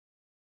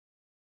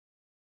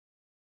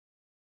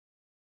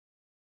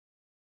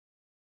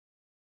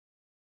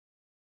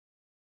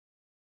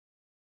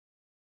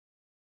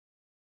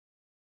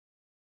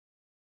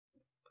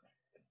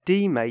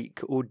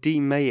DMAIC or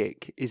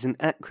DMAIC is an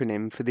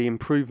acronym for the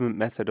improvement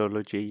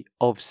methodology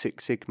of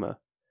Six Sigma.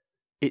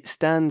 It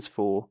stands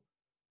for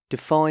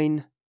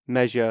Define,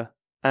 Measure,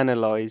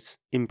 Analyze,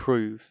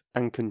 Improve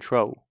and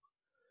Control.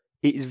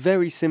 It is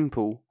very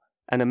simple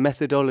and a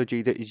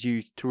methodology that is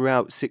used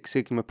throughout Six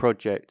Sigma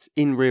projects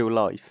in real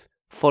life,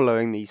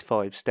 following these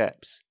 5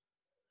 steps.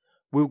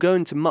 We'll go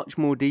into much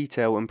more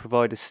detail and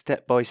provide a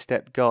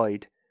step-by-step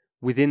guide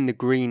within the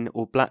green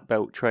or black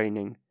belt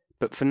training,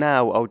 but for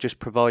now I'll just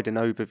provide an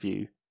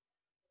overview.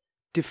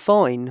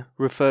 Define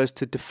refers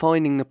to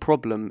defining the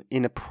problem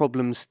in a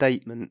problem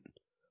statement.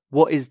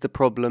 What is the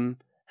problem,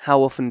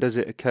 how often does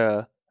it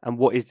occur, and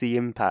what is the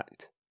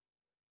impact?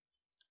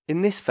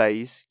 In this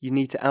phase, you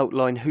need to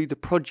outline who the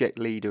project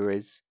leader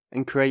is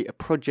and create a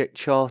project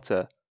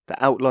charter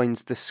that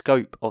outlines the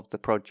scope of the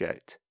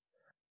project.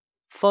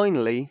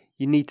 Finally,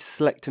 you need to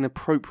select an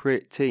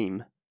appropriate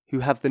team who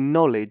have the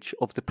knowledge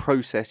of the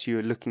process you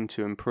are looking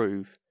to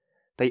improve.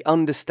 They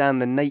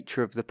understand the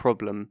nature of the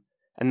problem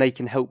and they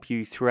can help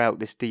you throughout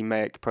this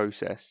DMAIC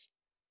process.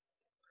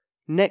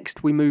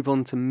 Next, we move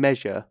on to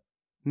measure.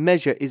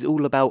 Measure is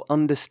all about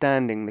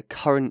understanding the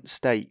current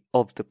state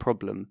of the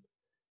problem.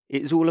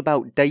 It is all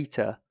about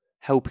data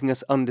helping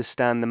us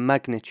understand the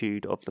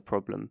magnitude of the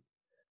problem.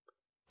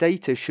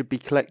 Data should be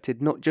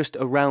collected not just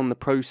around the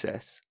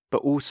process,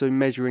 but also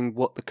measuring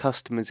what the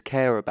customers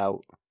care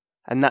about,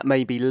 and that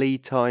may be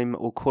lead time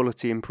or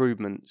quality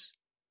improvements.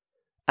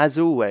 As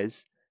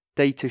always,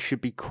 data should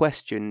be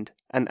questioned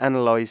and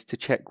analysed to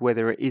check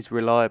whether it is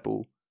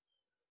reliable.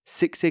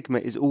 Six Sigma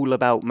is all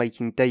about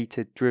making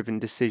data-driven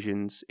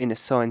decisions in a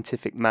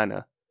scientific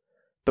manner,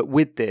 but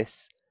with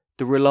this,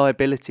 the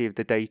reliability of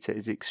the data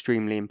is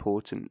extremely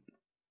important.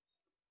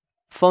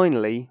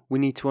 Finally, we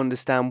need to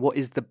understand what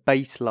is the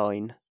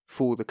baseline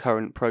for the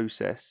current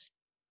process.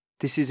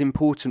 This is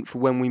important for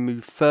when we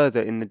move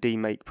further in the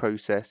DMAIC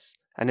process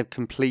and have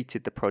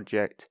completed the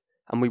project,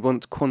 and we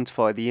want to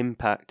quantify the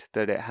impact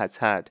that it has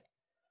had.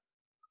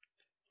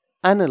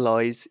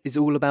 Analyze is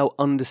all about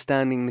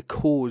understanding the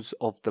cause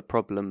of the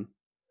problem.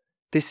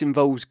 This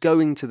involves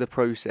going to the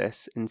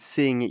process and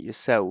seeing it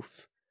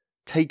yourself,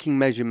 taking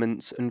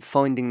measurements and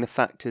finding the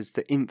factors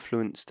that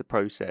influence the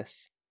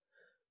process.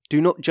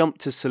 Do not jump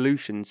to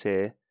solutions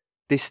here.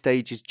 This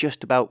stage is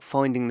just about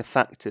finding the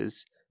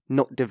factors,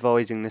 not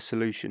devising the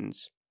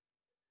solutions.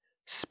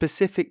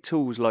 Specific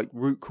tools like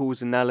root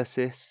cause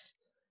analysis,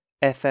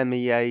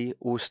 FMEA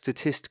or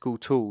statistical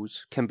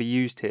tools can be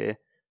used here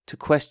to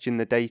question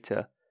the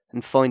data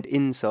and find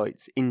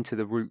insights into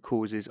the root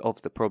causes of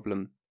the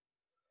problem.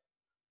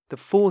 The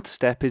 4th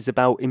step is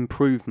about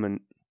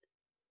improvement.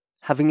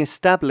 Having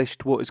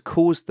established what has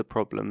caused the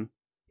problem,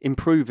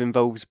 improve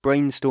involves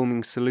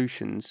brainstorming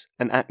solutions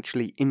and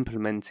actually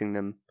implementing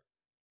them.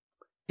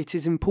 It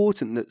is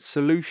important that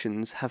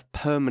solutions have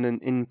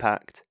permanent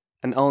impact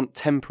and aren't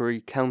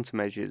temporary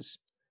countermeasures.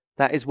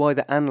 That is why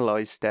the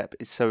analyze step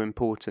is so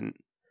important,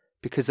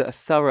 because a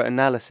thorough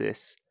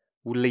analysis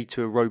will lead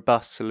to a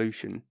robust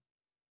solution.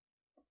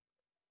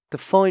 The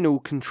final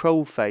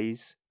control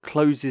phase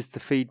closes the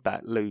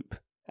feedback loop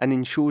and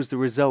ensures the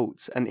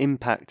results and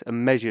impact are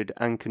measured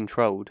and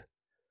controlled.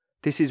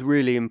 This is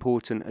really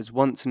important as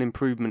once an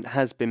improvement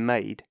has been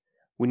made,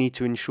 we need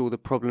to ensure the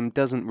problem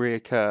doesn't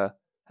reoccur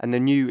and the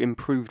new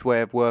improved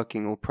way of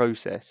working or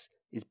process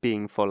is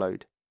being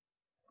followed.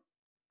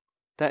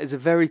 That is a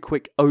very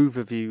quick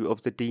overview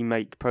of the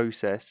DMAIC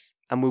process,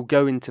 and we'll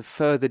go into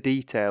further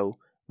detail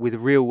with a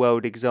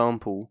real-world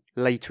example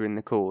later in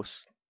the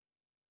course.